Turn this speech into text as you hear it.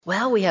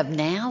Well, we have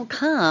now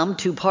come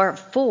to part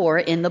 4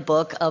 in the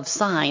book of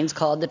signs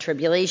called the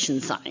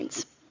Tribulation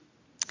Signs.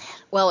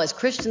 Well, as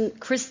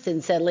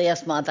Kristen said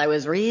last month, I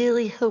was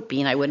really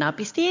hoping I would not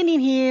be standing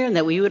here and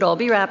that we would all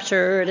be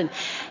raptured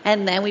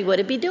and then we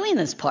wouldn't be doing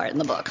this part in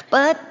the book.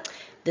 But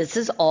this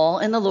is all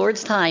in the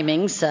Lord's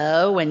timing,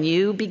 so when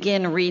you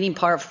begin reading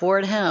part 4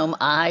 at home,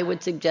 I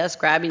would suggest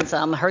grabbing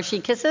some Hershey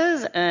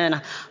Kisses and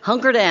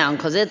hunker down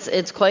because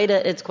it's quite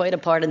a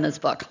part in this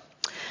book.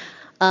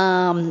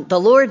 The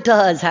Lord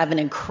does have an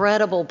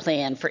incredible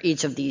plan for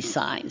each of these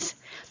signs.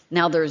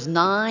 Now, there's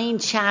 9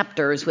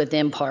 chapters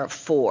within part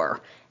 4.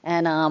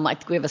 And I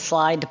think we have a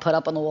slide to put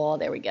up on the wall.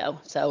 There we go.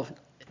 So,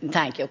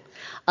 thank you.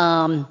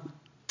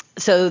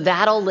 So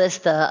that'll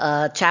list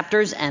the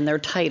chapters and their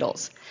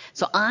titles.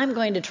 So I'm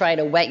going to try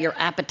to whet your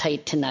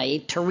appetite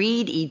tonight to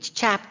read each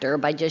chapter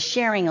by just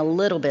sharing a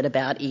little bit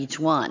about each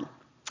one.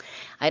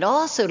 I'd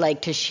also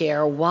like to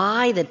share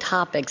why the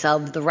topics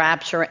of the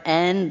rapture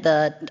and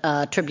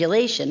the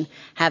tribulation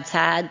have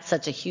had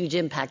such a huge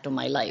impact on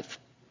my life.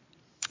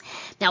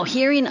 Now,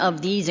 hearing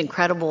of these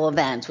incredible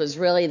events was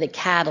really the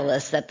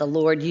catalyst that the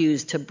Lord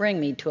used to bring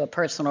me to a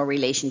personal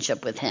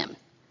relationship with Him.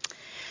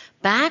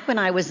 Back when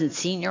I was in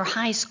senior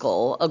high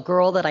school, a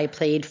girl that I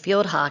played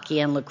field hockey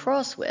and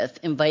lacrosse with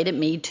invited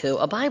me to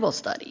a Bible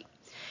study.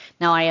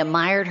 Now, I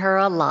admired her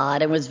a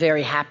lot and was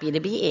very happy to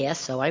be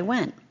asked, so I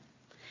went.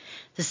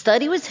 The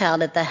study was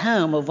held at the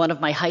home of one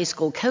of my high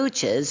school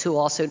coaches who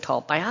also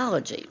taught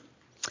biology.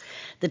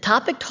 The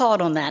topic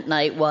taught on that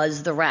night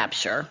was the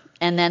rapture,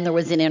 and then there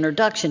was an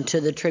introduction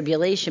to the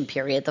tribulation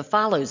period that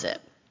follows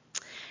it.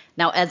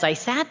 Now, as I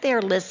sat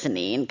there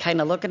listening, kind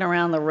of looking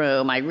around the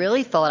room, I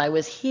really thought I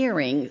was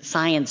hearing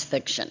science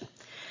fiction.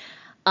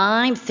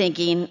 I'm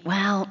thinking,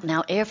 well,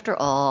 now after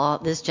all,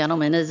 this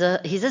gentleman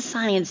he's a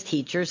science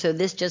teacher, so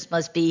this just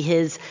must be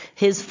his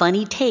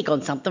funny take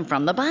on something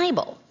from the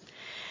Bible.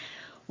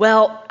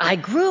 Well, I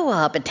grew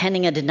up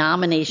attending a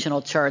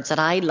denominational church that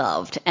I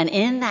loved, and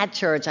in that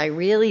church I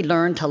really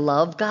learned to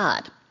love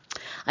God.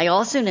 I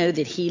also know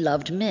that He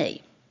loved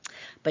me.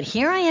 But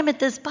here I am at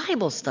this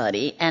Bible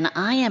study, and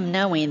I am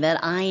knowing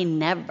that I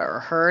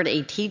never heard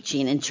a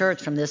teaching in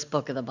church from this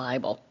book of the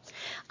Bible.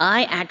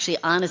 I actually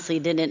honestly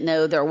didn't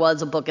know there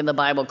was a book in the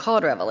Bible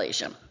called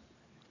Revelation.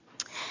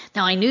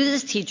 Now, I knew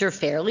this teacher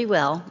fairly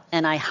well,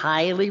 and I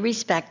highly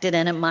respected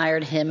and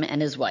admired him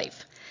and his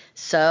wife.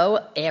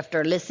 So,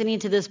 after listening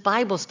to this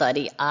Bible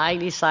study, I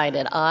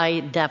decided I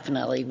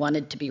definitely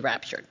wanted to be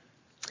raptured.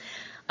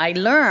 I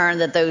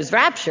learned that those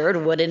raptured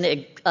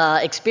wouldn't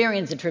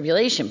experience the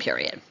tribulation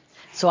period.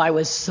 So I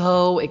was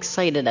so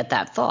excited at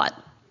that thought.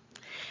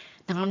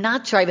 Now, I'm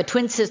not sure. I have a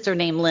twin sister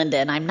named Linda,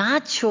 and I'm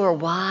not sure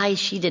why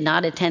she did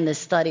not attend this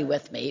study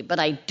with me, but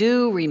I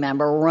do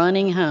remember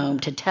running home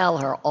to tell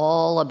her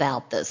all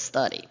about this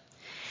study.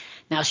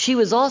 Now, she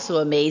was also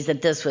amazed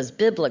that this was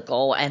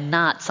biblical and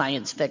not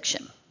science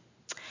fiction.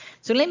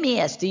 So let me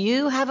ask, do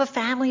you have a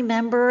family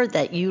member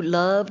that you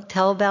love to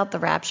tell about the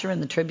rapture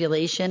and the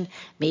tribulation?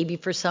 Maybe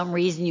for some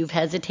reason you've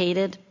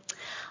hesitated?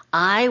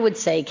 I would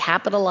say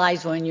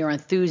capitalize on your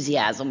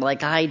enthusiasm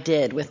like I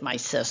did with my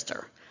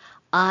sister.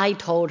 I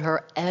told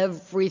her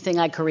everything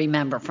I could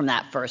remember from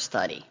that first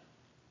study.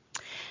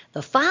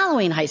 The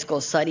following high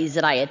school studies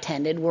that I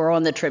attended were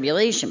on the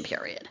tribulation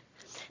period.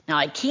 Now,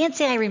 I can't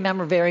say I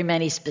remember very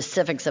many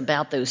specifics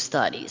about those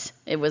studies.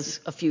 It was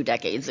a few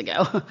decades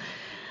ago.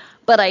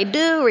 But I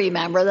do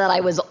remember that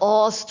I was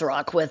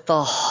awestruck with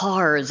the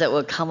horrors that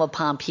would come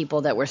upon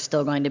people that were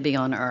still going to be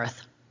on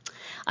earth.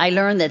 I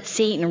learned that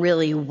Satan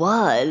really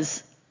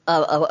was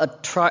a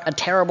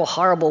terrible,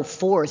 horrible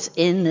force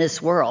in this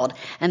world,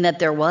 and that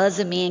there was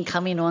a man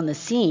coming on the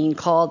scene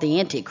called the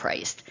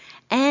Antichrist,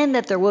 and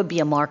that there would be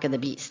a mark of the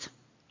beast.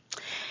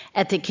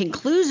 At the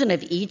conclusion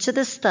of each of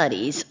the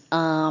studies,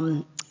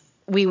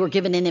 we were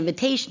given an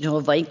invitation to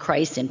invite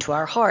Christ into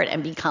our heart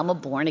and become a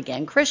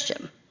born-again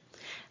Christian.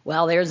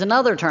 Well, there's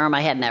another term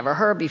I had never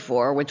heard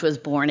before, which was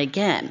born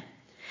again.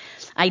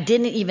 I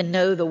didn't even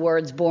know the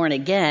words born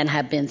again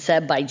had been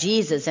said by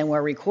Jesus and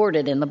were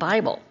recorded in the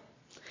Bible.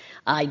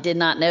 I did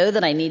not know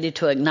that I needed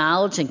to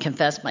acknowledge and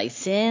confess my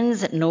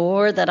sins,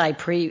 nor that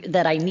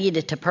I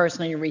needed to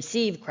personally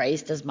receive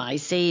Christ as my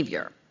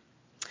Savior.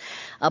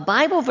 A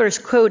Bible verse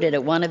quoted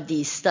at one of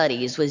these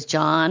studies was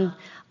John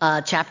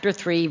chapter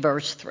 3,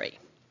 verse 3.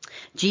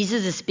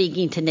 Jesus is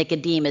speaking to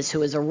Nicodemus,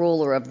 who is a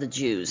ruler of the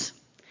Jews.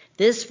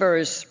 This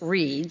verse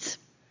reads,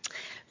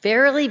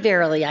 "Verily,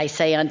 verily, I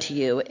say unto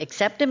you,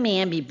 except a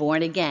man be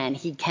born again,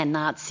 he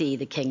cannot see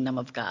the kingdom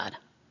of God."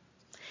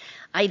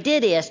 I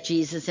did ask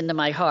Jesus into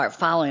my heart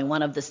following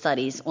one of the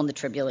studies on the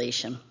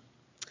tribulation.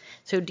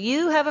 So do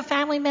you have a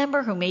family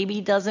member who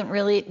maybe doesn't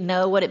really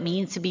know what it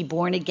means to be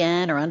born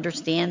again or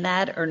understand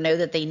that or know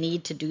that they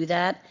need to do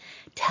that?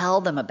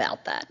 Tell them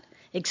about that.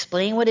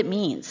 Explain what it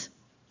means.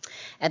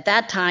 At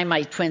that time,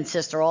 my twin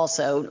sister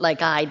also,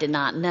 like I, did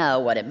not know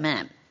what it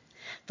meant.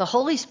 The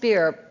Holy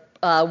Spirit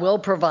will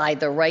provide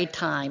the right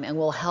time and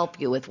will help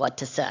you with what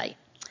to say.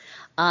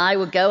 I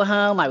would go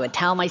home, I would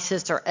tell my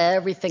sister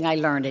everything I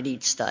learned at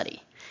each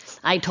study.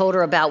 I told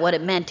her about what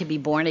it meant to be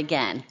born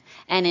again.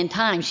 And in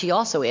time, she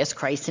also asked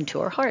Christ into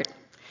her heart.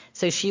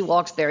 So she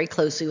walks very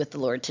closely with the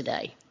Lord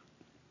today.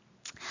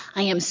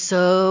 I am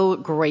so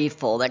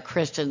grateful that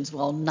Christians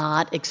will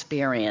not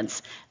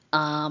experience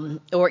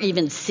or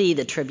even see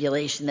the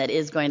tribulation that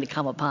is going to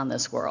come upon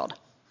this world.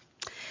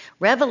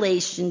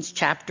 Revelation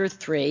chapter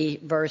 3,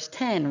 verse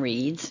 10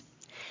 reads,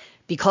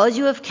 "Because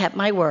you have kept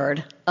my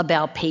word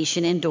about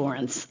patient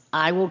endurance,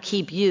 I will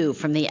keep you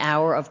from the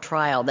hour of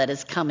trial that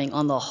is coming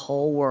on the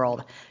whole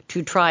world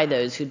to try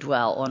those who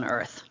dwell on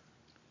earth."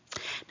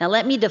 Now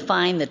let me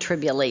define the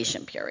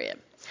tribulation period.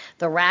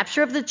 The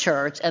rapture of the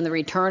church and the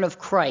return of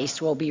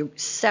Christ will be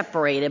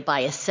separated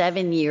by a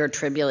 7-year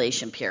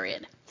tribulation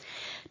period.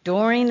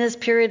 During this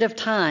period of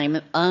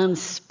time,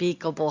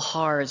 unspeakable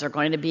horrors are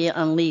going to be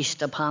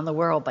unleashed upon the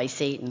world by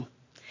Satan,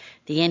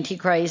 the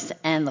Antichrist,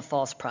 and the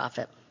false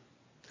prophet.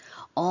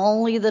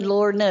 Only the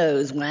Lord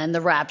knows when the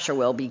rapture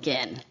will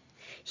begin.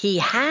 He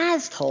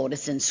has told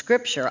us in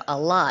Scripture a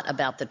lot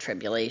about the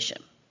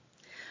tribulation.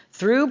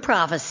 Through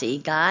prophecy,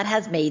 God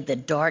has made the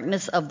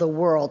darkness of the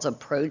world's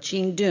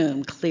approaching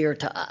doom clear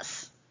to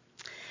us.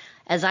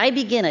 As I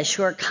begin a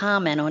short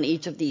comment on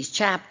each of these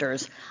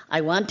chapters,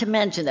 I want to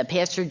mention that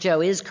Pastor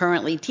Joe is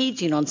currently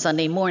teaching on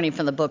Sunday morning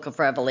from the book of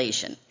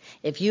Revelation.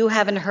 If you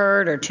haven't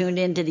heard or tuned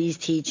into these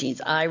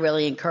teachings, I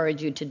really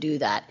encourage you to do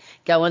that.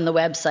 Go on the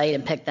website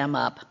and pick them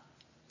up.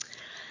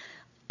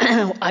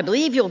 I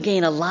believe you'll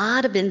gain a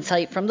lot of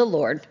insight from the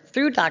Lord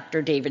through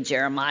Dr. David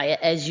Jeremiah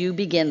as you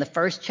begin the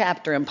first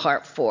chapter in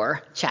part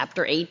 4,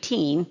 chapter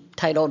 18,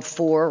 titled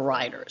Four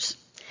Riders.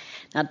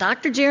 Now,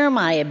 Dr.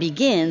 Jeremiah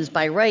begins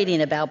by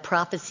writing about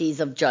prophecies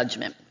of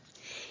judgment.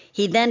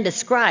 He then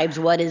describes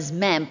what is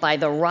meant by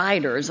the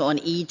riders on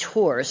each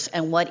horse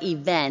and what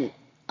event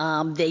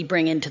they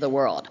bring into the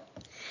world.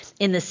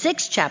 In the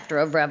 6th chapter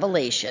of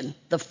Revelation,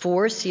 the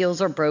 4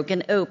 seals are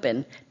broken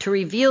open to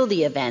reveal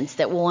the events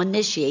that will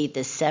initiate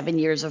the 7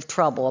 years of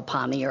trouble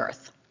upon the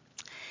earth.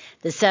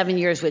 The 7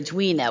 years which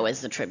we know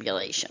as the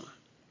tribulation.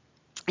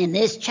 In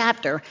this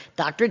chapter,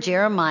 Dr.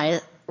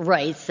 Jeremiah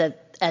writes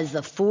that as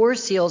the 4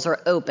 seals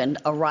are opened,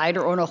 a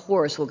rider on a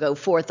horse will go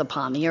forth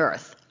upon the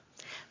earth.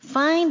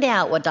 Find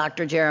out what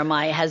Dr.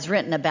 Jeremiah has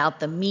written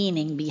about the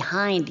meaning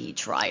behind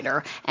each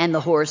rider and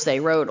the horse they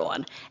rode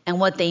on,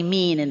 and what they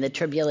mean in the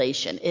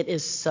tribulation. It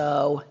is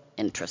so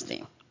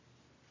interesting.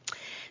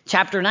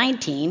 Chapter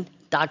 19,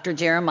 Dr.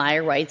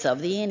 Jeremiah writes of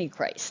the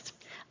Antichrist,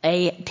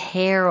 a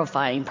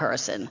terrifying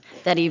person,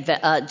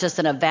 just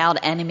an avowed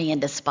enemy and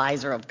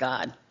despiser of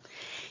God.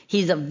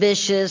 He's a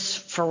vicious,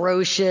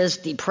 ferocious,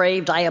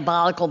 depraved,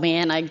 diabolical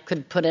man. I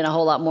could put in a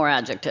whole lot more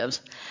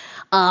adjectives.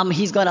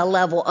 He's going to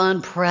level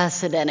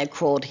unprecedented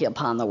cruelty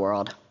upon the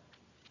world.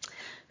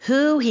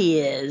 Who he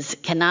is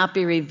cannot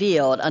be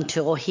revealed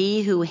until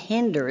he who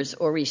hinders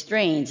or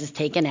restrains is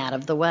taken out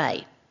of the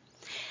way.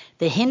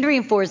 The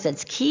hindering force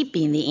that's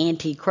keeping the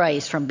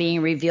Antichrist from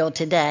being revealed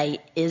today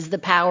is the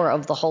power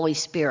of the Holy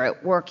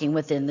Spirit working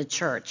within the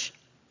church.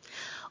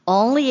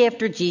 Only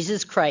after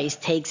Jesus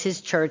Christ takes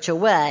his church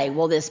away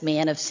will this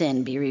man of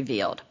sin be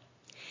revealed.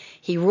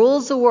 He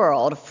rules the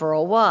world for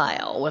a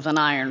while with an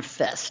iron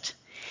fist.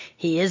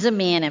 He is a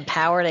man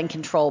empowered and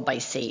controlled by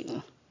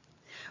Satan.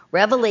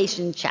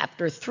 Revelation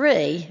chapter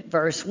 3,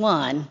 verse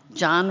 1,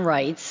 John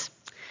writes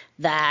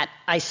that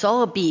I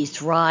saw a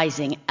beast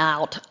rising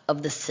out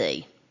of the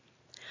sea.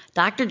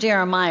 Dr.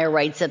 Jeremiah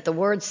writes that the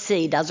word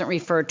sea doesn't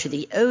refer to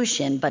the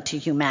ocean, but to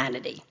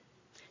humanity.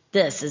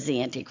 This is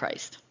the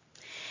Antichrist.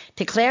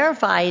 To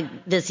clarify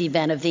this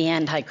event of the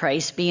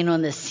Antichrist being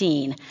on the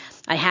scene,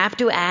 I have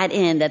to add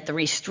in that the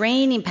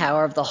restraining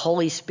power of the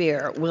Holy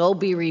Spirit will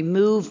be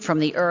removed from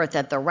the earth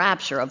at the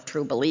rapture of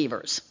true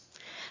believers.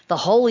 The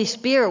Holy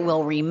Spirit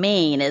will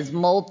remain as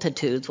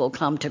multitudes will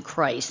come to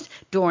Christ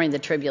during the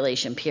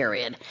tribulation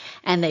period,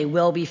 and they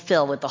will be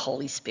filled with the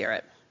Holy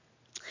Spirit.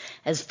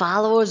 As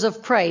followers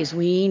of Christ,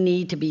 we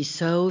need to be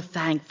so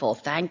thankful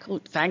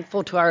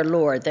to our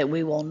Lord that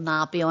we will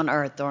not be on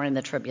earth during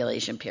the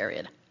tribulation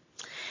period.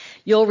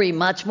 You'll read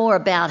much more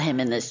about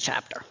him in this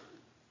chapter.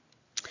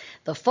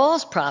 The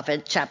false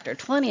prophet, chapter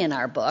 20 in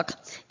our book,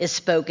 is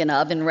spoken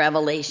of in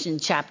Revelation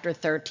chapter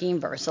 13,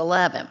 verse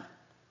 11.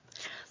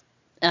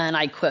 And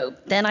I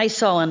quote, "Then I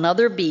saw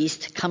another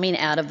beast coming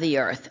out of the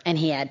earth, and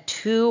he had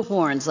 2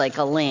 horns like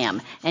a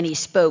lamb, and he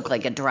spoke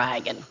like a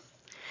dragon."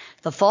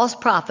 The false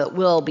prophet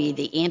will be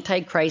the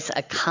Antichrist's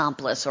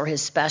accomplice or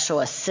his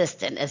special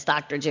assistant, as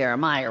Dr.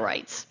 Jeremiah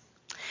writes.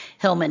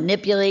 He'll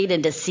manipulate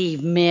and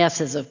deceive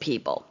masses of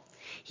people.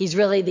 He's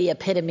really the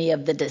epitome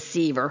of the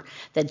deceiver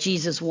that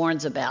Jesus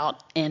warns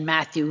about in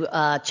Matthew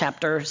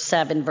chapter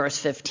 7, verse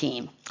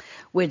 15,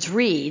 which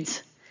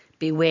reads,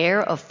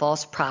 "Beware of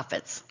false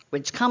prophets,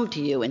 which come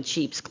to you in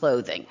sheep's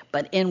clothing,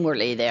 but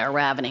inwardly they are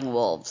ravening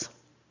wolves."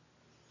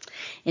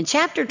 In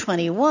chapter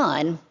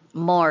 21,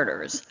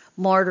 martyrs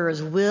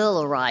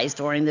will arise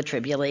during the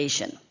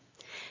tribulation.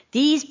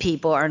 These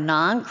people are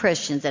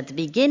non-Christians at the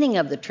beginning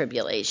of the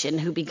tribulation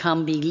who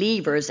become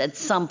believers at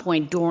some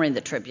point during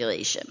the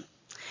tribulation.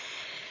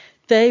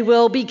 They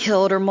will be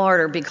killed or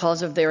martyred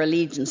because of their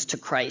allegiance to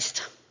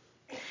Christ.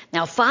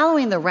 Now,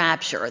 following the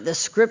rapture, the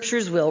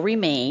scriptures will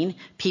remain.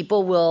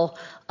 People will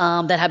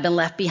that have been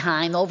left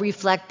behind, they'll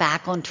reflect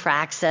back on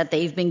tracts that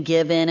they've been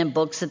given and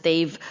books that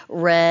they've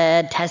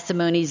read,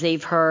 testimonies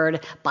they've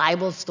heard,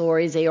 Bible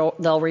stories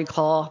they'll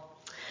recall.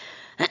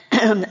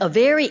 A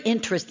very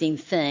interesting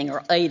thing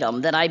or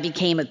item that I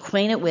became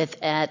acquainted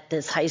with at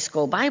this high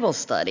school Bible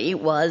study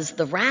was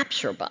the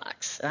rapture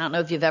box. I don't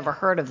know if you've ever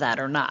heard of that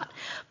or not,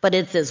 but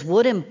it's this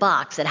wooden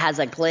box that has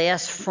a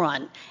glass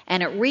front,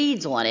 and it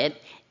reads on it,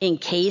 "In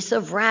case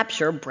of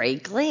rapture,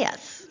 break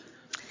glass."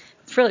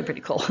 It's really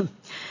pretty cool.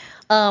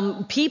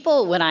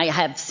 People, when I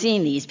have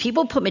seen these,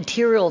 people put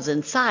materials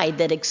inside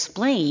that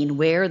explain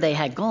where they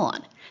had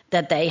gone,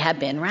 that they had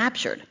been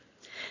raptured.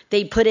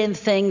 They put in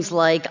things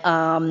like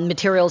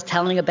materials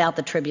telling about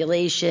the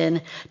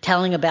tribulation,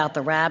 telling about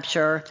the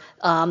rapture.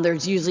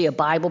 There's usually a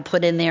Bible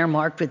put in there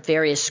marked with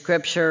various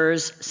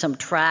scriptures, some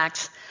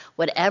tracts,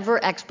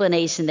 whatever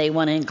explanation they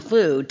want to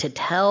include to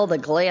tell the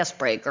glass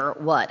breaker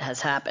what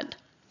has happened.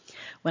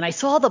 When I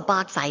saw the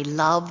box, I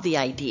loved the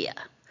idea,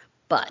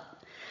 but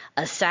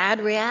a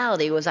sad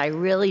reality was I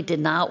really did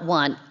not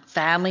want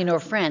family nor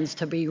friends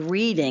to be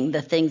reading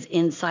the things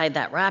inside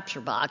that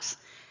rapture box,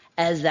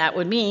 as that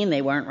would mean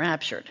they weren't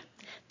raptured.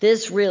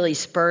 This really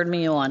spurred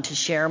me on to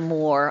share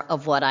more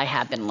of what I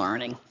have been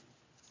learning.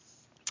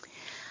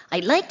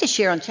 I'd like to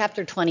share on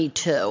chapter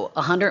 22,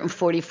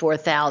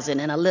 144,000,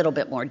 in a little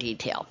bit more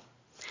detail.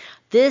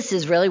 This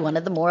is really one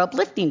of the more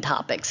uplifting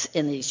topics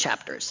in these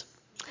chapters.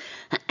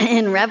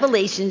 In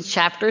Revelation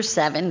chapter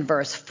 7,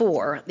 verse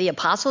 4, the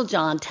Apostle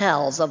John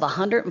tells of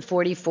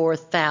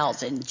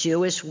 144,000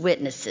 Jewish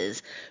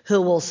witnesses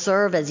who will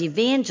serve as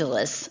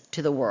evangelists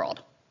to the world.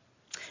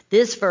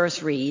 This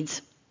verse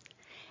reads,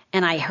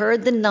 "And I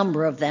heard the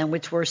number of them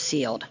which were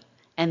sealed,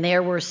 and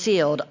there were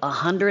sealed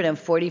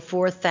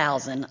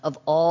 144,000 of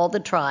all the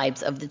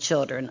tribes of the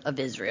children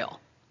of Israel."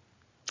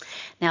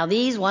 Now,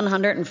 these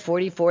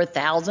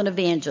 144,000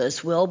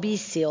 evangelists will be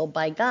sealed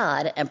by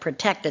God and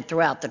protected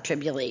throughout the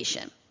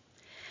tribulation.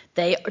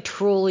 They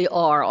truly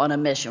are on a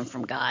mission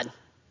from God.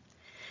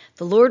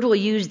 The Lord will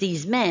use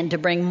these men to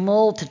bring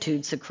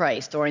multitudes to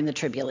Christ during the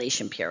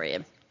tribulation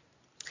period.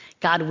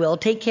 God will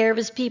take care of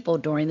his people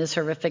during this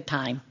horrific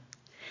time.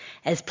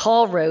 As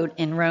Paul wrote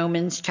in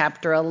Romans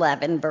chapter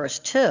 11, verse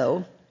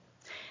 2,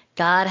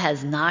 God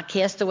has not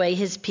cast away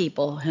his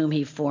people whom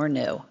he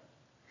foreknew.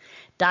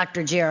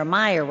 Dr.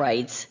 Jeremiah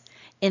writes,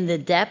 "In the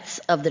depths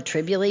of the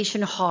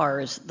tribulation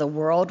horrors, the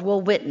world will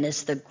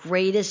witness the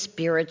greatest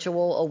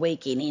spiritual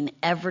awakening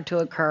ever to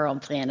occur on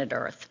planet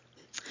Earth."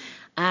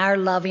 Our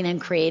loving and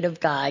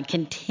creative God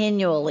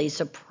continually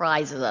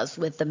surprises us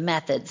with the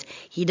methods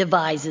he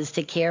devises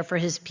to care for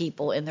his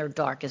people in their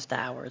darkest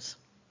hours.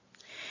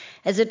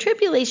 As the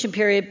tribulation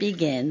period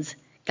begins,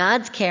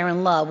 God's care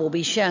and love will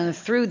be shown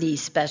through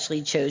these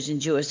specially chosen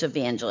Jewish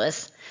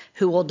evangelists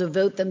who will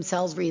devote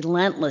themselves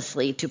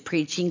relentlessly to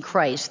preaching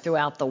Christ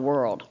throughout the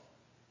world.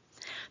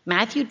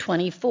 Matthew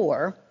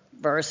 24,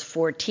 verse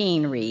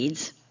 14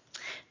 reads,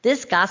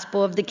 "This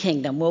gospel of the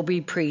kingdom will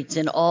be preached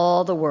in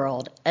all the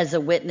world as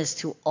a witness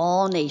to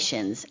all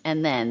nations,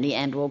 and then the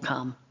end will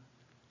come."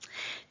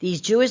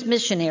 These Jewish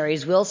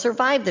missionaries will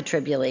survive the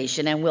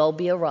tribulation and will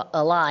be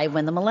alive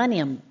when the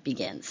millennium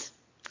begins.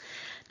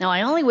 Now,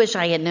 I only wish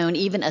I had known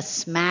even a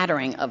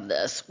smattering of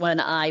this when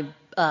I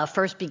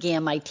first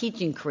began my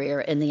teaching career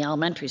in the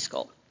elementary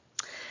school.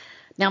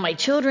 Now, my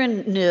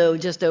children knew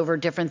just over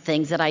different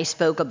things that I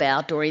spoke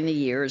about during the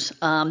years.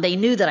 They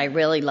knew that I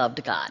really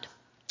loved God.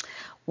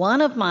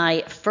 One of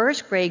my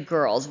first grade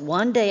girls,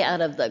 one day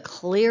out of the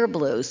clear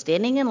blue,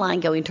 standing in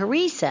line going to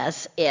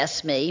recess,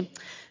 asked me,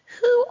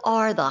 "Who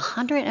are the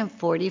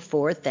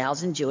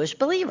 144,000 Jewish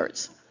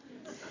believers?"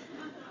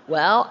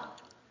 Well,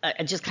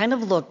 I just kind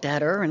of looked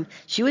at her, and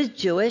she was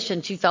Jewish,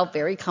 and she felt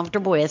very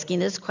comfortable asking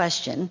this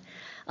question.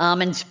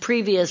 And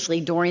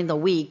previously, during the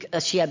week,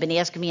 she had been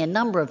asking me a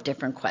number of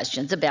different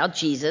questions about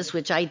Jesus,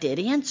 which I did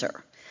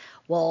answer.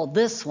 Well,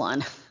 this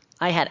one,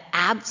 I had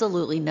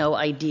absolutely no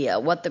idea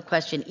what the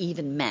question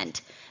even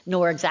meant,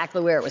 nor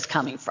exactly where it was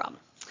coming from.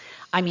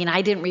 I mean,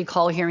 I didn't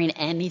recall hearing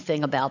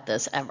anything about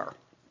this ever.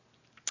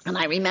 And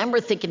I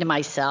remember thinking to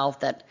myself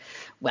that,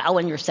 well,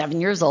 when you're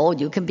 7 years old,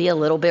 you can be a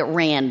little bit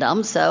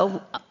random,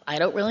 so I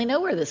don't really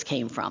know where this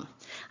came from.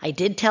 I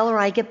did tell her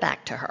I'd get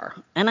back to her,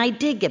 and I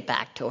did get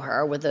back to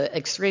her with an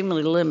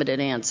extremely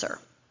limited answer.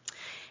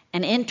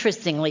 And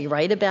interestingly,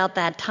 right about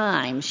that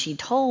time, she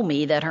told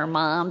me that her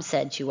mom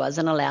said she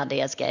wasn't allowed to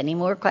ask any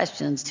more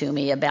questions to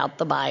me about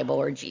the Bible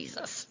or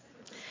Jesus.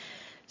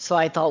 So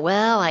I thought,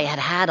 well, I had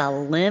had a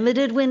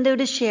limited window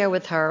to share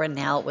with her, and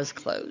now it was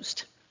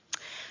closed.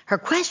 Her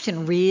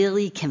question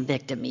really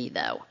convicted me,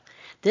 though.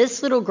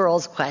 This little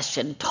girl's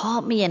question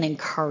taught me and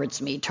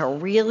encouraged me to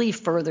really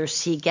further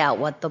seek out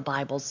what the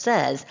Bible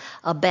says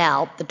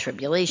about the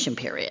tribulation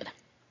period.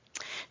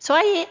 So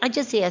I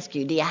just ask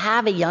you, do you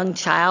have a young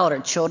child or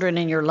children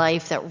in your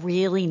life that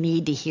really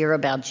need to hear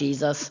about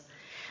Jesus?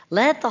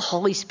 Let the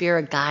Holy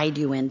Spirit guide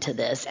you into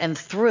this and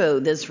through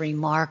this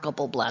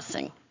remarkable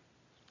blessing.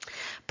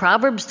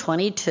 Proverbs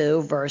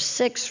 22, verse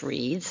 6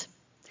 reads,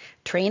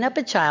 Train up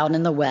a child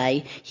in the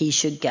way he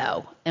should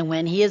go, and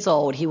when he is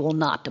old, he will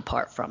not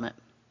depart from it.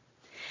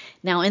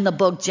 Now, in the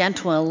book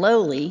Gentle and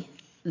Lowly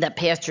that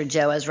Pastor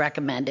Joe has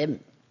recommended,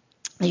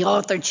 the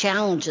author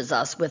challenges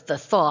us with the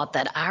thought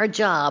that our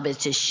job is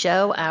to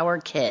show our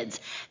kids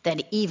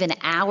that even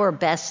our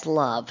best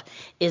love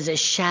is a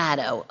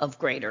shadow of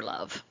greater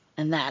love,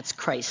 and that's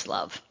Christ's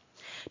love.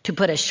 To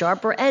put a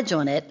sharper edge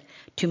on it,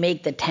 to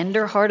make the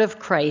tender heart of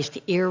Christ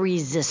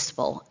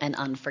irresistible and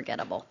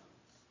unforgettable.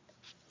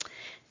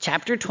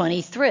 Chapter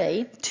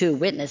 23, 2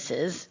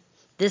 witnesses.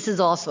 This is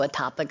also a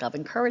topic of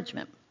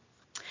encouragement.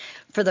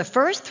 For the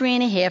first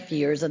 3.5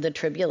 years of the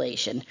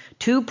tribulation,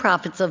 2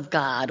 prophets of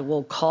God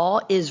will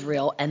call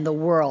Israel and the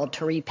world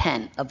to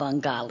repent of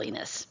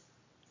ungodliness.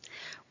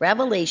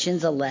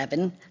 Revelations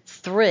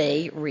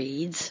 11:3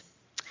 reads,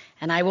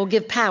 "And I will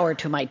give power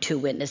to my 2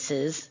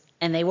 witnesses,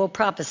 and they will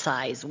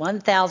prophesy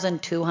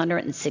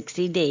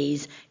 1,260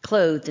 days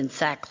clothed in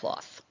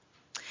sackcloth."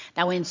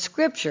 Now, in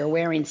Scripture,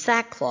 wearing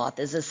sackcloth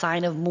is a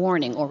sign of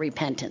mourning or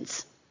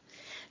repentance.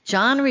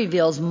 John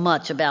reveals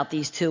much about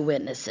these 2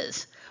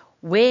 witnesses.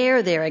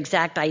 Where their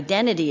exact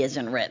identity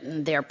isn't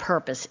written, their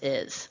purpose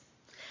is.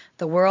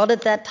 The world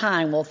at that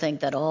time will think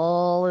that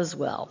all is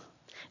well.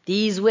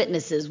 These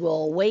witnesses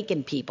will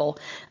awaken people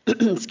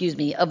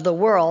of the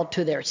world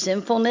to their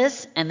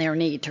sinfulness and their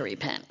need to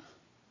repent.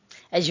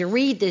 As you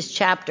read this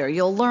chapter,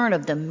 you'll learn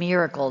of the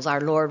miracles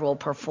our Lord will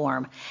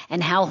perform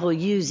and how he'll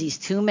use these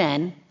 2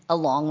 men,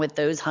 along with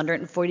those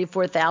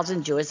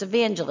 144,000 Jewish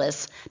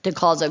evangelists, to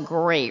cause a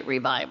great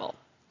revival.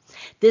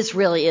 This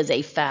really is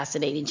a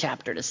fascinating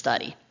chapter to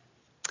study.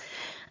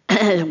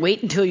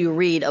 Wait until you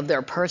read of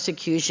their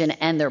persecution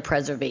and their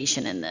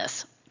preservation in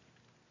this.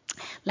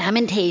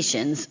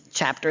 Lamentations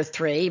chapter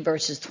 3,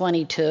 verses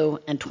 22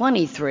 and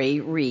 23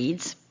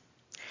 reads,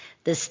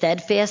 "The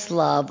steadfast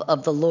love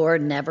of the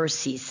Lord never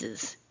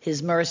ceases.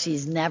 His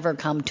mercies never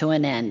come to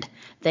an end.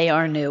 They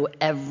are new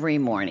every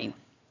morning."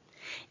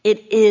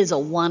 It is a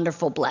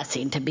wonderful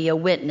blessing to be a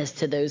witness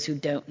to those who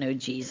don't know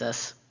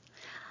Jesus.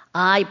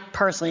 I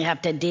personally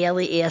have to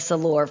daily ask the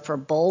Lord for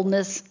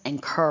boldness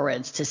and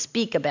courage to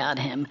speak about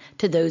him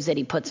to those that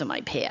he puts in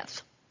my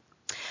path.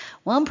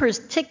 One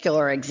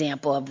particular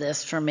example of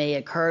this for me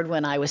occurred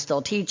when I was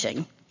still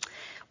teaching.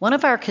 One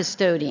of our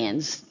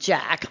custodians,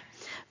 Jack,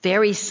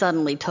 very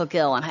suddenly took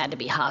ill and had to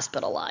be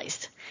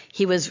hospitalized.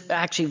 He was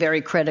actually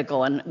very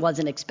critical and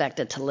wasn't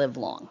expected to live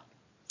long.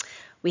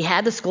 We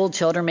had the school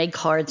children make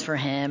cards for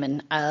him,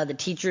 and the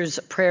teachers'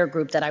 prayer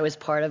group that I was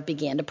part of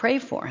began to pray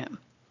for him.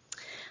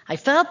 I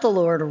felt the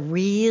Lord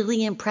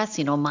really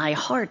impressing on my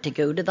heart to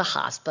go to the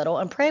hospital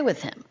and pray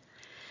with him.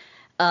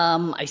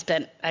 I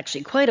spent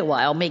actually quite a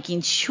while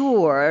making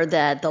sure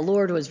that the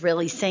Lord was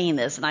really saying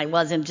this, and I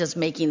wasn't just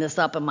making this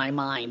up in my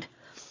mind.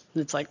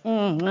 It's like,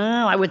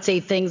 no, I would say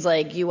things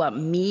like, "You want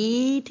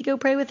me to go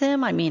pray with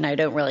him? I mean, I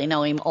don't really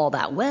know him all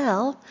that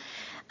well.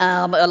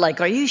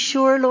 Are you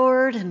sure,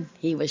 Lord?" And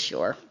he was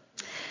sure.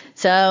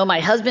 So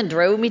my husband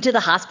drove me to the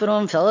hospital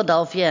in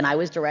Philadelphia, and I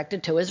was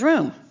directed to his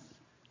room.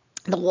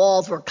 The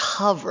walls were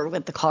covered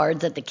with the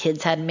cards that the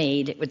kids had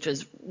made, which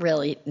was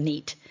really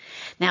neat.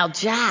 Now,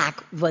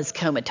 Jack was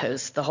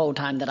comatose the whole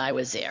time that I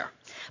was there,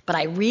 but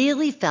I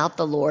really felt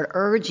the Lord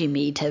urging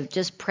me to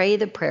just pray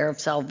the prayer of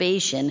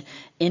salvation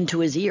into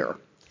his ear.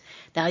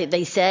 Now,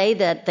 they say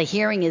that the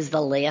hearing is the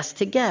last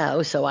to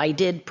go, so I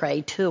did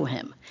pray to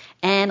him,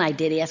 and I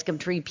did ask him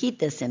to repeat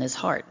this in his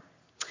heart.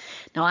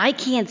 Now, I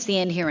can't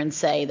stand here and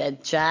say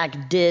that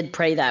Jack did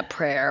pray that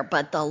prayer,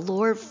 but the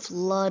Lord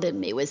flooded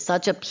me with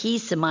such a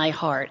peace in my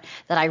heart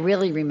that I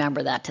really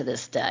remember that to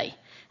this day.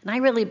 And I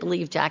really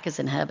believe Jack is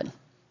in heaven.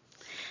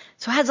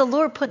 So has the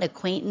Lord put an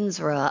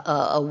acquaintance or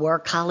a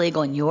work colleague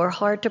on your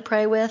heart to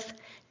pray with?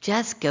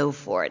 Just go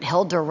for it.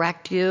 He'll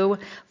direct you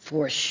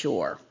for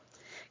sure.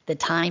 The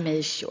time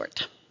is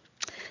short.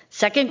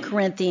 2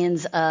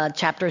 Corinthians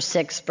chapter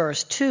 6,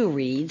 verse 2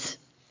 reads,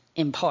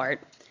 in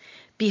part,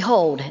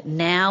 "Behold,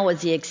 now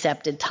is the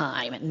accepted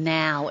time.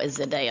 Now is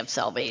the day of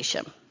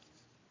salvation."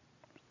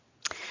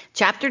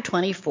 Chapter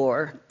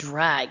 24,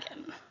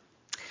 Dragon.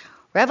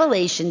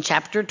 Revelation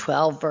chapter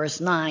 12,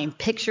 verse 9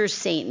 pictures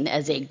Satan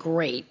as a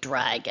great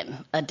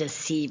dragon, a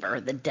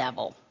deceiver, the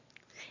devil.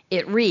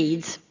 It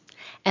reads,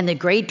 "And the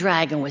great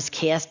dragon was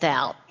cast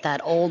out,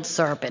 that old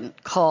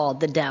serpent called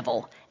the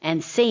devil,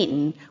 and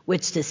Satan,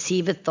 which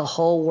deceiveth the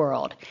whole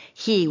world.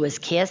 He was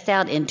cast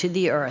out into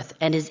the earth,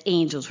 and his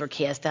angels were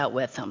cast out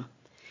with him."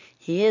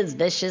 He is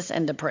vicious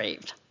and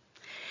depraved.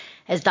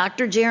 As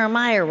Dr.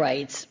 Jeremiah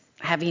writes,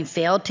 having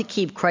failed to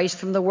keep Christ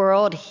from the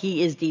world,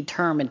 he is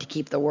determined to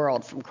keep the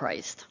world from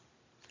Christ.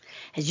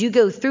 As you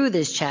go through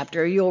this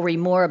chapter, you'll read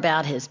more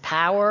about his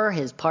power,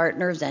 his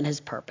partners, and his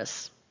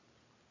purpose.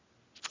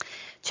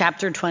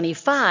 Chapter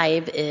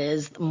 25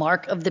 is the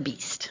Mark of the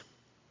Beast.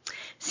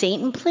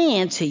 Satan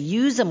plans to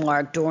use a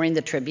mark during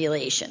the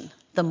tribulation,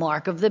 the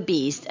mark of the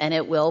beast, and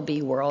it will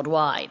be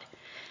worldwide.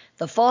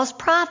 The false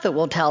prophet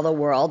will tell the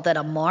world that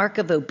a mark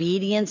of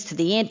obedience to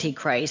the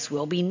Antichrist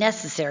will be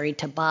necessary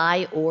to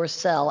buy or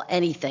sell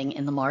anything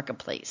in the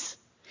marketplace.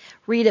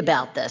 Read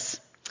about this.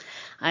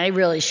 I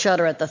really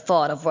shudder at the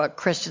thought of what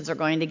Christians are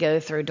going to go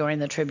through during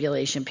the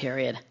tribulation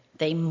period.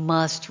 They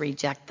must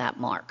reject that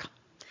mark.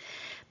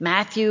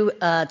 Matthew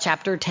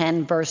chapter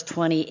 10, verse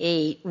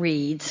 28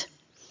 reads,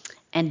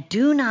 "And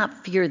do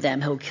not fear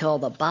them who kill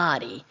the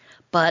body,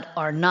 but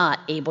are not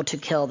able to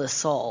kill the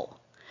soul.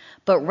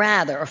 But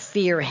rather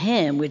fear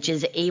him which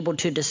is able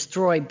to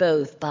destroy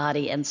both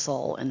body and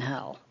soul in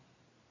hell."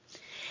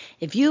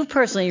 If you've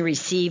personally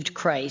received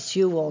Christ,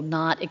 you will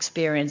not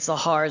experience the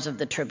horrors of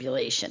the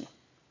tribulation.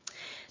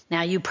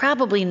 Now, you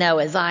probably know,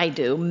 as I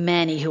do,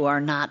 many who are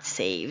not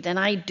saved, and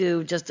I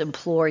do just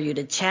implore you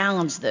to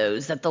challenge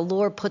those that the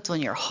Lord puts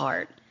on your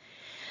heart.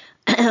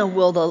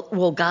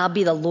 Will God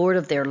be the Lord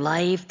of their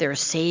life, their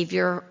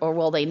Savior, or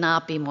will they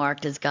not be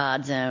marked as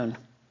God's own?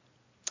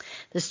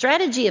 The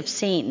Strategy of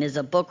Satan is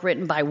a book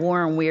written by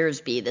Warren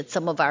Wiersbe that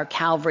some of our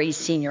Calvary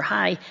Senior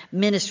High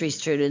ministry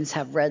students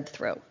have read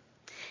through.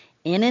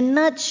 In a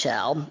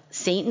nutshell,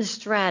 Satan's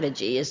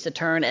strategy is to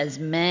turn as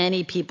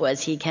many people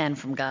as he can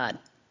from God.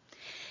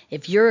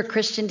 If you're a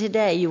Christian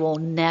today, you will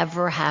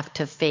never have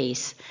to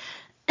face,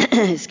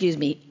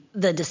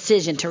 the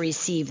decision to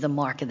receive the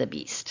mark of the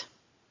beast.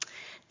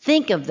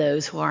 Think of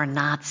those who are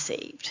not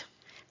saved.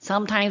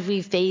 Sometimes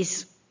we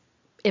face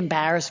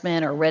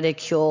embarrassment or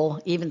ridicule,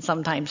 even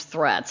sometimes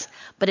threats,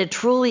 but it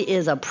truly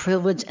is a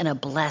privilege and a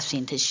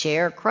blessing to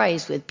share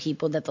Christ with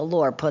people that the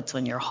Lord puts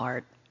on your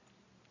heart.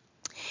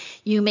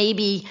 You may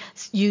be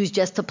used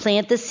just to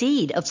plant the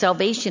seed of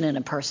salvation in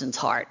a person's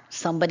heart.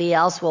 Somebody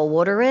else will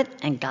water it,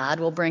 and God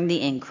will bring the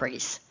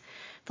increase.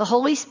 The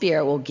Holy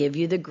Spirit will give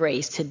you the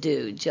grace to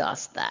do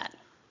just that.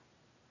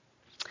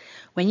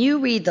 When you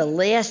read the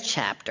last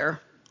chapter,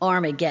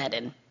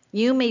 Armageddon,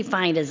 you may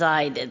find, as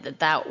I did,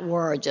 that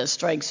word just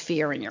strikes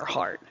fear in your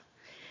heart.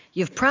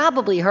 You've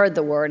probably heard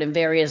the word in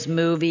various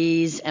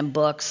movies and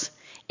books.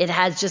 It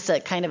has just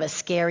a kind of a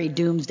scary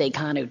doomsday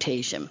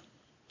connotation.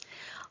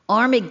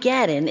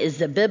 Armageddon is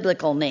the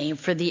biblical name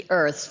for the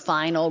earth's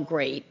final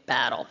great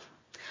battle,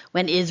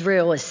 when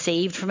Israel is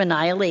saved from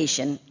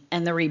annihilation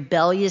and the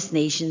rebellious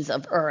nations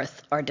of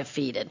earth are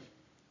defeated.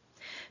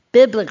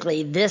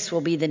 Biblically, this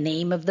will be the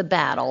name of the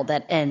battle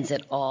that ends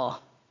it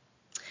all.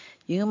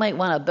 You might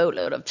want a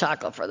boatload of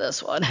chocolate for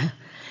this one.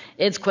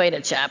 It's quite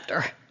a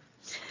chapter.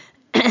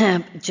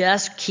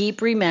 Just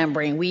keep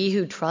remembering, we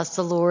who trust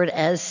the Lord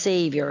as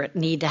Savior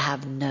need to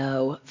have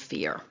no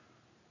fear.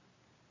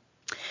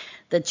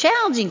 The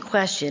challenging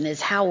question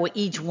is, how will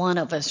each one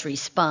of us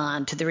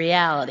respond to the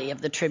reality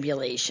of the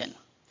tribulation?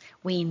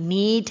 We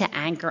need to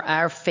anchor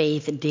our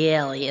faith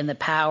daily in the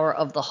power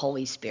of the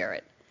Holy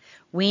Spirit.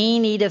 We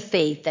need a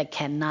faith that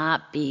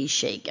cannot be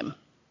shaken.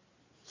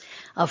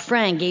 A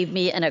friend gave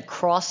me an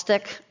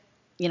acrostic.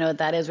 You know what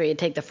that is, where you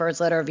take the first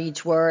letter of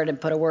each word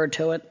and put a word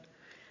to it?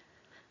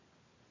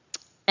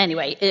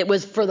 Anyway, it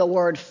was for the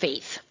word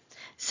faith.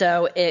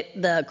 So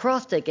the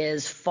acrostic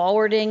is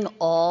forwarding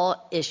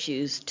all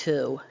issues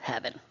to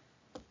heaven.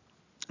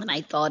 And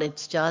I thought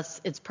it's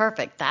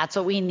perfect. That's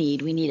what we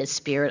need. We need a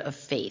spirit of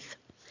faith.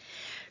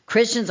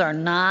 Christians are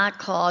not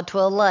called to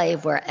a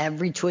life where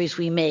every choice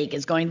we make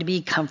is going to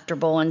be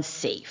comfortable and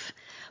safe.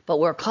 But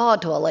we're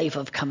called to a life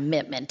of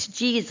commitment to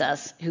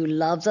Jesus, who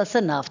loves us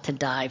enough to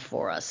die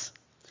for us.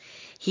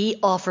 He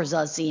offers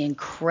us the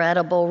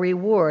incredible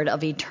reward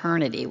of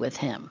eternity with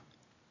him.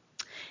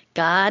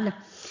 God,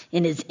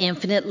 in his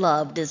infinite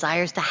love,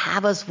 desires to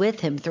have us with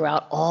him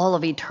throughout all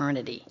of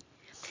eternity.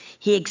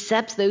 He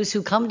accepts those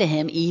who come to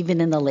him even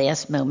in the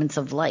last moments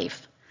of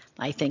life.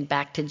 I think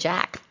back to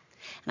Jack,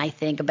 and I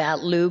think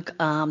about Luke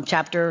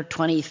chapter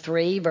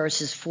 23,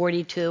 verses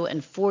 42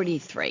 and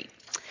 43.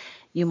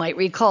 You might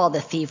recall the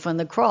thief on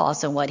the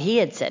cross and what he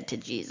had said to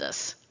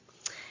Jesus.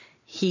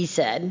 He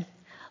said,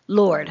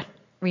 "Lord,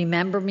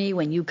 remember me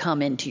when you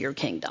come into your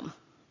kingdom."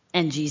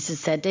 And Jesus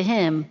said to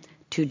him,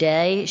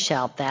 "Today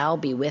shalt thou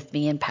be with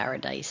me in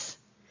paradise."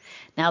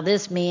 Now,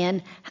 this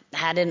man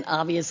hadn't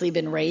obviously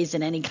been raised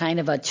in any kind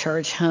of a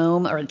church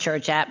home or a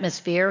church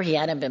atmosphere. He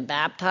hadn't been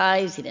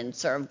baptized. He didn't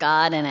serve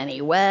God in any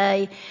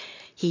way.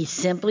 He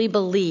simply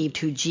believed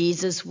who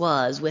Jesus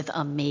was with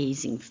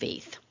amazing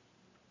faith.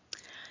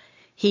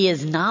 He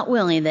is not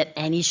willing that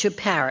any should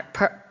perish,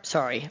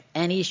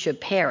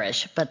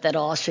 but that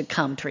all should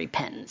come to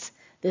repentance.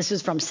 This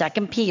is from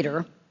 2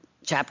 Peter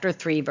chapter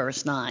 3,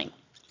 verse 9.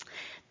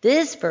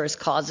 This verse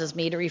causes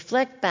me to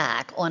reflect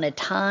back on a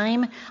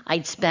time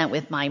I'd spent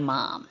with my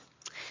mom.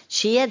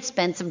 She had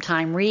spent some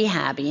time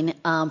rehabbing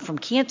from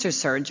cancer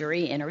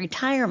surgery in a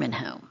retirement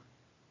home.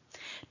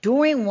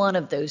 During one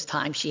of those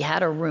times, she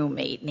had a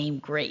roommate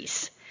named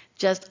Grace,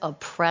 just a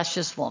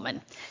precious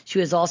woman. She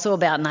was also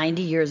about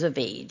 90 years of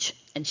age,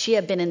 and she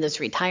had been in this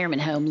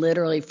retirement home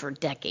literally for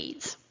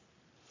decades.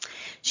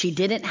 She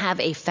didn't have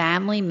a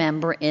family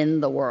member in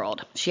the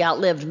world. She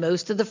outlived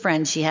most of the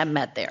friends she had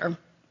met there.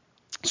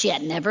 She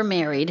had never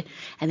married,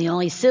 and the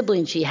only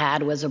sibling she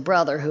had was a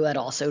brother who had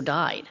also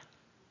died.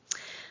 I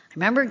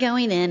remember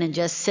going in and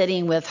just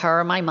sitting with her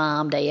and my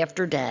mom day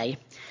after day.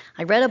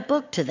 I read a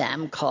book to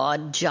them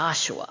called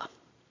Joshua.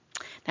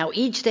 Now,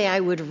 each day I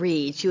would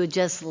read, she would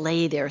just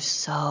lay there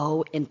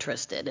so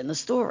interested in the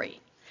story.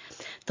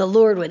 the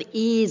Lord would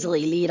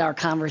easily lead our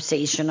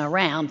conversation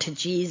around to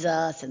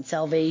Jesus and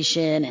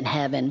salvation and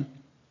heaven.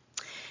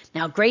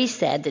 Now, Grace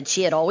said that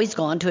she had always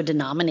gone to a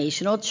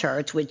denominational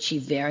church, which she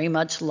very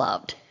much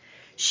loved.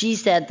 She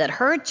said that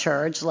her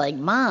church, like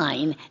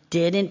mine,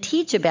 didn't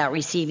teach about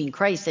receiving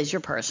Christ as your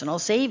personal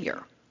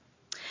Savior.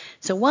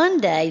 So one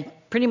day,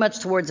 pretty much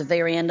towards the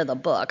very end of the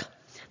book,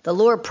 the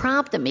Lord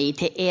prompted me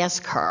to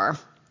ask her,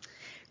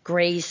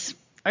 Grace,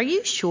 are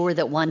you sure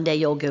that one day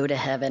you'll go to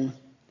heaven?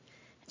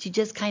 She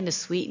just kind of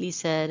sweetly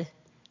said,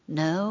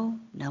 No,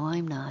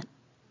 I'm not.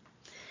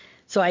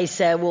 So I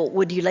said, well,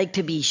 would you like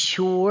to be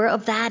sure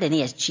of that and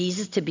ask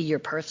Jesus to be your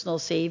personal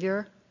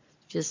Savior?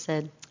 She just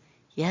said,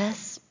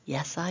 yes,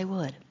 I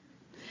would.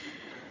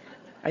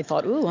 I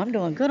thought, ooh, I'm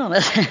doing good on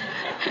this.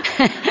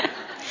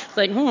 It's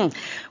like,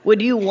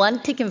 would you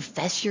want to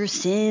confess your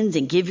sins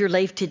and give your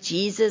life to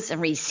Jesus and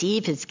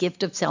receive his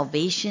gift of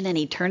salvation and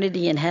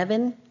eternity in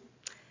heaven?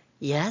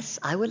 Yes,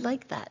 I would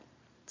like that.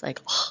 It's like,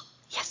 oh,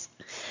 yes.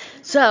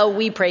 So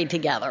we prayed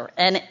together,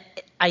 and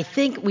I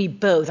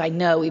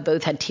know we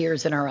both had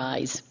tears in our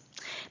eyes.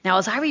 Now,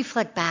 as I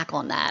reflect back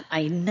on that,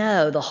 I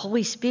know the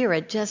Holy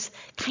Spirit just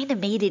kind of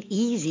made it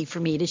easy for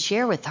me to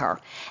share with her.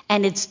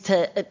 And it's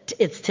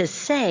to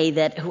say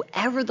that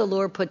whoever the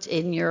Lord puts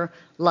in your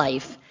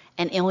life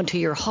and into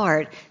your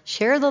heart,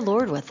 share the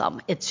Lord with them.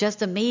 It's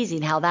just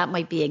amazing how that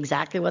might be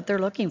exactly what they're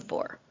looking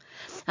for.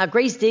 Now,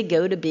 Grace did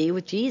go to be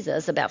with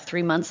Jesus about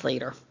 3 months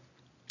later.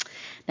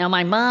 Now,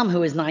 my mom, who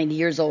was 90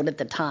 years old at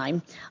the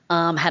time,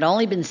 had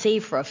only been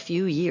saved for a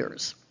few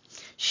years.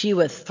 She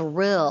was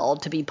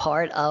thrilled to be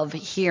part of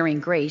hearing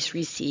Grace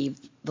receive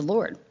the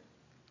Lord.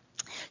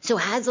 So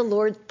has the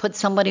Lord put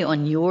somebody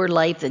on your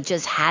life that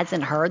just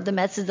hasn't heard the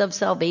message of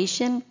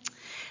salvation?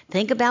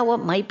 Think about what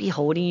might be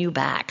holding you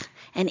back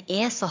and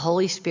ask the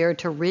Holy Spirit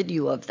to rid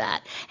you of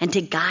that and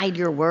to guide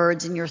your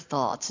words and your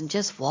thoughts and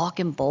just walk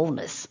in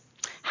boldness.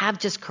 Have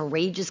just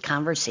courageous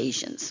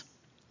conversations.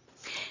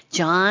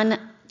 John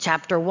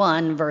chapter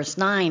 1, verse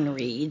 9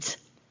 reads,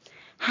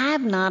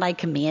 Have not I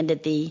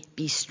commanded thee,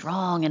 be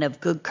strong and of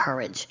good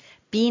courage.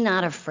 Be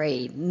not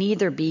afraid,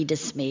 neither be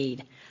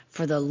dismayed,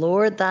 for the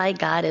Lord thy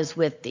God is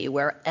with thee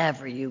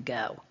wherever you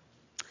go.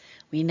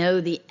 We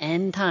know the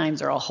end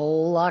times are a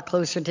whole lot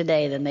closer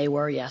today than they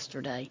were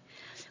yesterday.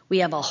 We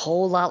have a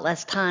whole lot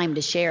less time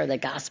to share the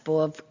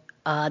gospel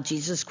of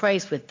Jesus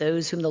Christ with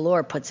those whom the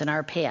Lord puts in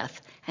our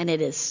path. And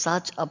it is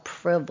such a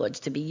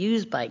privilege to be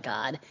used by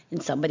God in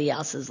somebody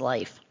else's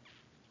life.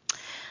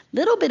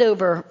 Little bit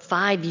over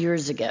 5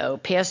 years ago,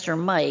 Pastor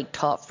Mike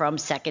taught from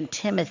 2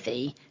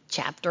 Timothy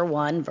chapter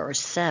 1, verse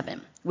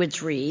 7,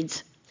 which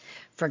reads,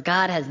 For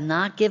God has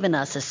not given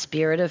us a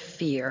spirit of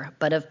fear,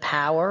 but of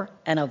power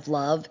and of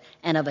love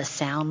and of a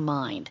sound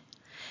mind.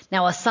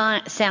 Now, a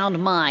sound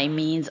mind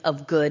means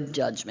of good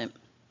judgment.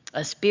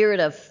 A spirit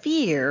of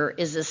fear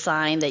is a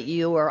sign that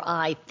you or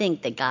I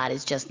think that God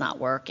is just not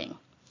working.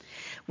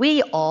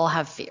 We all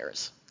have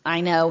fears. I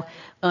know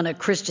in a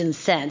Christian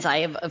sense, I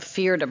have a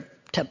fear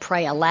to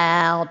pray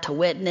aloud, to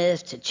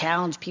witness, to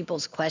challenge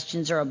people's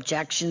questions or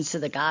objections to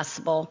the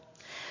gospel.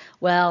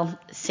 Well,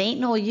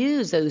 Satan will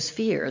use those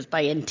fears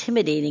by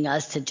intimidating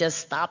us to just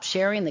stop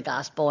sharing the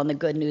gospel and the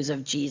good news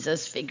of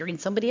Jesus, figuring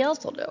somebody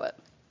else will do it.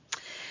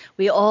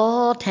 We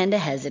all tend to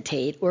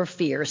hesitate or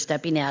fear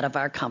stepping out of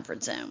our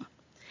comfort zone.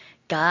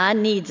 God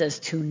needs us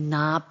to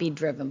not be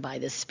driven by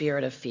the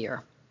spirit of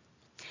fear.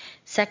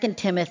 2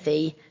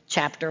 Timothy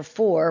chapter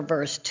 4,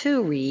 verse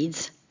 2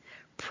 reads,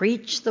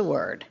 Preach the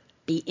word,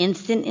 be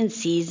instant in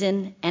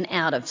season and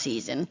out of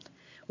season,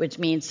 which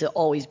means to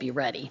always be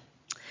ready.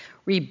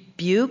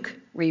 Rebuke,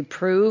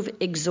 reprove,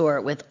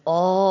 exhort with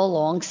all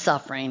long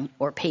suffering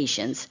or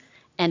patience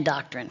and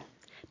doctrine.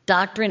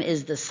 Doctrine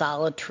is the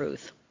solid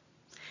truth.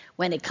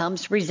 When it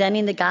comes to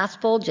presenting the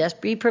gospel,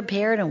 just be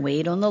prepared and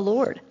wait on the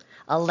Lord.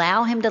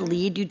 Allow him to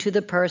lead you to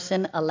the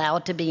person, allow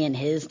it to be in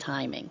his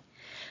timing.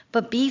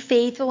 But be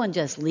faithful and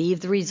just leave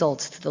the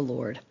results to the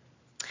Lord.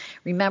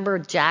 Remember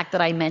Jack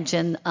that I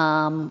mentioned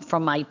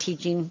from my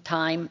teaching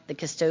time, the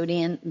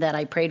custodian that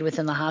I prayed with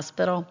in the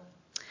hospital?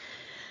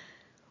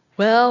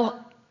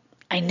 Well,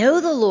 I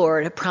know the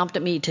Lord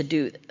prompted me to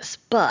do this,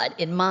 but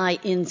in my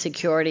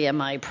insecurity and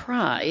my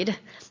pride,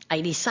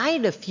 I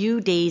decided a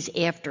few days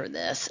after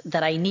this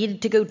that I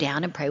needed to go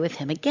down and pray with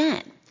him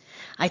again.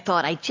 I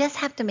thought I just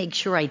have to make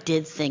sure I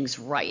did things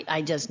right.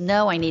 I just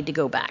know I need to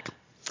go back.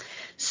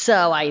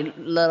 So I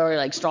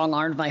literally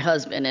strong-armed my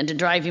husband into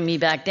driving me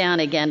back down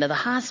again to the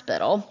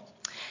hospital.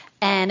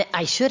 And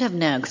I should have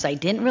known because I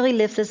didn't really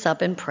lift this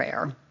up in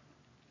prayer.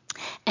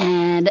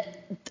 And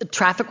the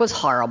traffic was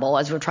horrible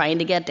as we're trying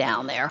to get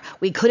down there.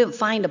 We couldn't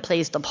find a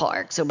place to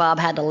park. So Bob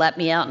had to let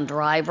me out and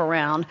drive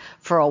around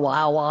for a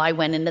while I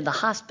went into the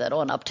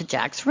hospital and up to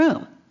Jack's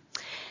room.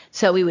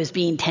 So he was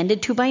being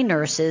tended to by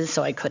nurses,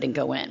 so I couldn't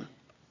go in.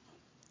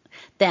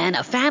 Then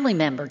a family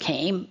member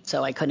came,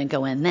 so I couldn't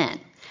go in then.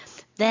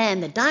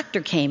 Then the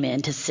doctor came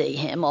in to see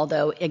him,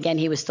 although, again,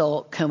 he was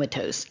still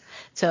comatose.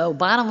 So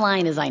bottom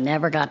line is I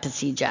never got to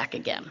see Jack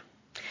again.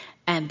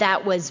 And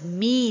that was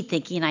me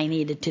thinking I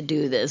needed to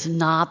do this,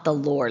 not the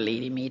Lord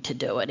leading me to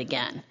do it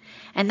again.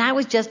 And that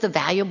was just a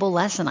valuable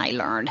lesson I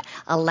learned.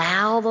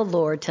 Allow the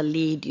Lord to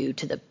lead you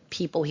to the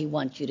people he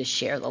wants you to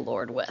share the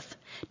Lord with.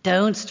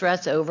 Don't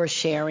stress over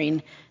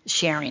sharing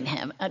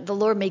him. The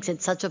Lord makes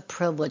it such a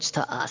privilege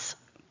to us.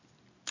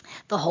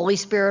 The Holy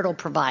Spirit will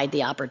provide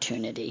the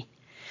opportunity.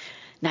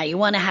 Now you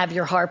want to have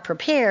your heart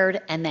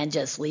prepared and then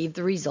just leave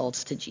the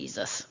results to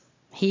Jesus.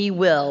 He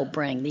will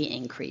bring the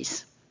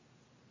increase.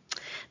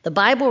 The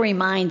Bible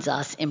reminds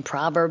us in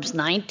Proverbs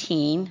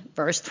 19,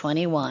 verse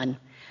 21,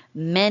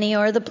 many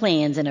are the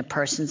plans in a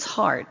person's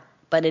heart,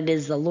 but it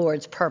is the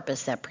Lord's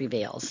purpose that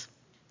prevails.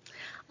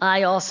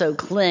 I also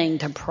cling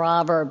to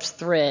Proverbs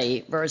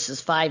 3, verses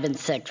 5 and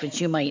 6,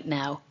 which you might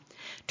know.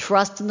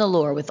 Trust in the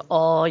Lord with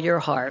all your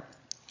heart.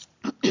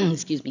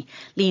 Excuse me.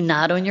 Lean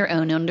not on your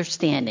own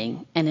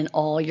understanding, and in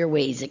all your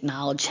ways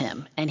acknowledge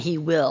him, and he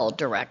will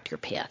direct your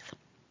path.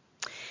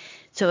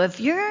 So if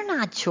you're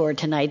not sure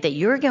tonight that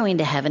you're going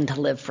to heaven to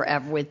live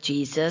forever with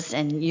Jesus,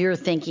 and you're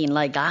thinking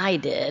like I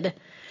did,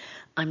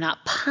 I'm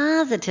not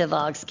positive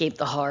I'll escape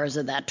the horrors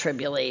of that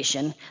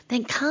tribulation,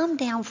 then come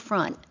down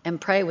front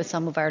and pray with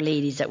some of our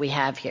ladies that we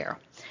have here.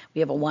 We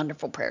have a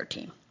wonderful prayer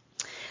team.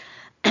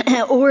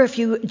 Or if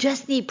you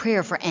just need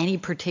prayer for any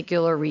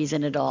particular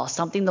reason at all,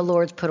 something the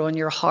Lord's put on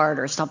your heart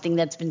or something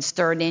that's been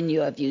stirred in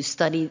you as you've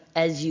studied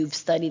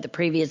the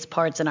previous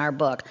parts in our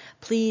book,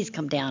 please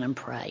come down and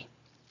pray.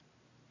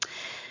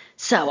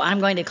 So I'm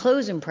going to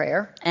close in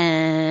prayer,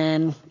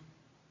 and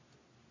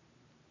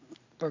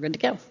we're good to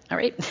go. All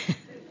right?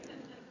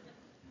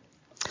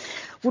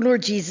 Well,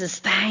 Lord Jesus,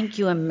 thank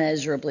you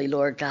immeasurably,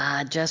 Lord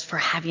God, just for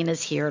having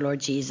us here, Lord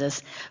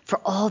Jesus,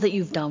 for all that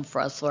you've done for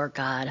us, Lord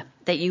God,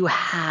 that you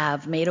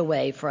have made a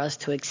way for us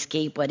to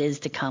escape what is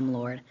to come,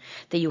 Lord,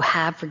 that you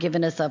have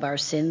forgiven us of our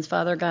sins,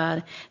 Father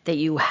God, that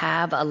you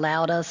have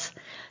allowed us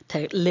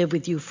to live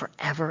with you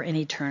forever in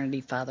eternity,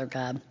 Father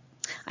God.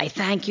 I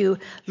thank you,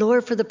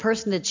 Lord, for the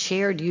person that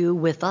shared you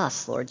with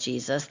us, Lord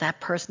Jesus, that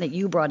person that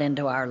you brought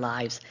into our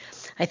lives.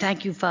 I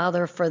thank you,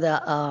 Father, for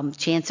the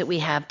chance that we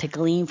have to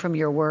glean from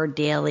your word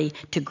daily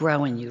to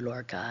grow in you,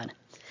 Lord God.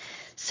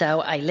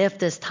 So I lift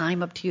this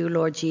time up to you,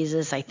 Lord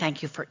Jesus. I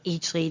thank you for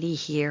each lady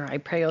here. I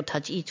pray you'll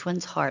touch each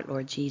one's heart,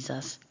 Lord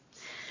Jesus.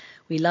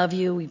 We love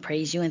you, we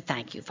praise you, and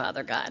thank you,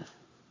 Father God.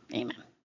 Amen.